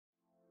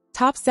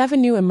Top 7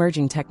 New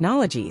Emerging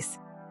Technologies.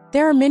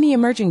 There are many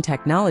emerging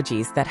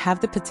technologies that have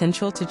the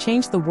potential to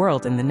change the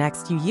world in the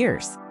next few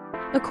years.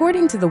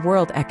 According to the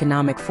World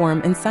Economic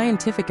Forum and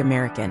Scientific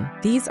American,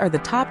 these are the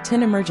top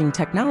 10 emerging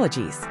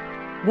technologies.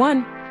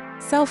 1.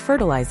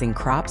 Self-fertilizing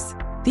crops.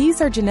 These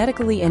are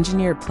genetically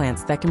engineered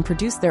plants that can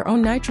produce their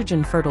own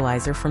nitrogen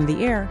fertilizer from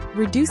the air,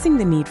 reducing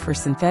the need for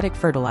synthetic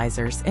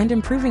fertilizers and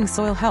improving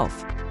soil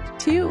health.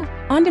 2.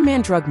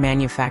 On-demand drug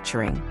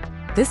manufacturing.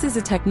 This is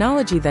a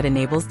technology that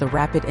enables the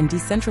rapid and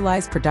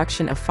decentralized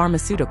production of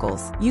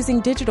pharmaceuticals using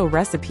digital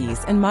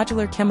recipes and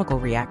modular chemical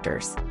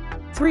reactors.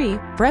 3.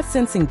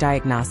 Breath-sensing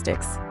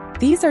diagnostics.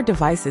 These are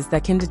devices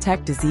that can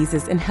detect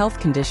diseases and health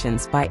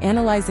conditions by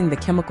analyzing the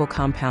chemical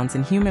compounds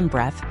in human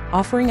breath,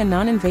 offering a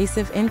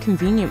non-invasive and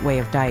convenient way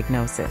of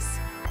diagnosis.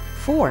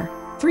 4.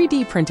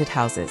 3D printed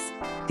houses.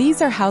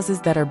 These are houses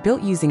that are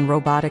built using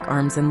robotic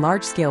arms and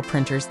large-scale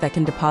printers that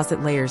can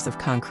deposit layers of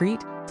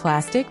concrete,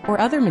 plastic, or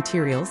other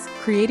materials,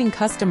 creating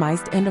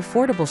customized and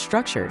affordable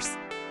structures.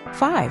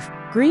 5.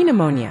 Green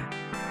ammonia.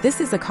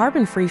 This is a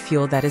carbon-free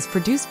fuel that is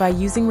produced by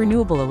using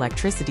renewable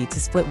electricity to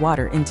split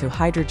water into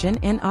hydrogen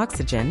and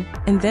oxygen,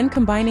 and then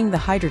combining the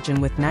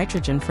hydrogen with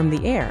nitrogen from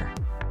the air.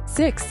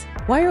 6.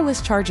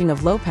 Wireless charging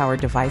of low-power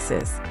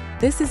devices.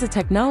 This is a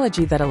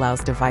technology that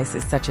allows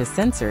devices such as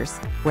sensors,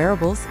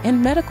 wearables,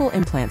 and medical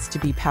implants to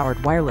be powered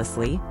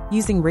wirelessly,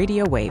 using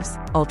radio waves,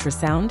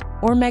 ultrasound,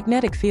 or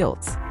magnetic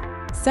fields.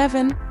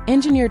 7.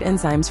 Engineered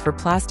enzymes for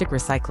plastic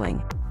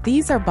recycling.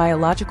 These are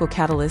biological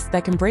catalysts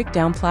that can break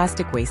down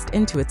plastic waste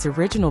into its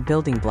original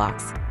building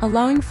blocks,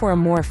 allowing for a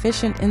more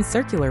efficient and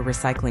circular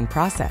recycling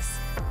process.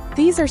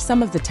 These are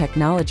some of the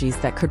technologies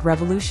that could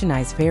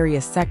revolutionize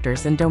various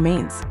sectors and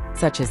domains,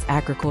 such as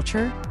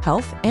agriculture,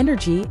 health,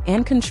 energy,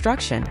 and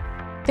construction.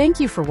 Thank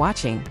you for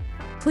watching.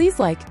 Please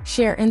like,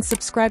 share, and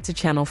subscribe to the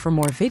channel for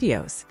more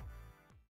videos.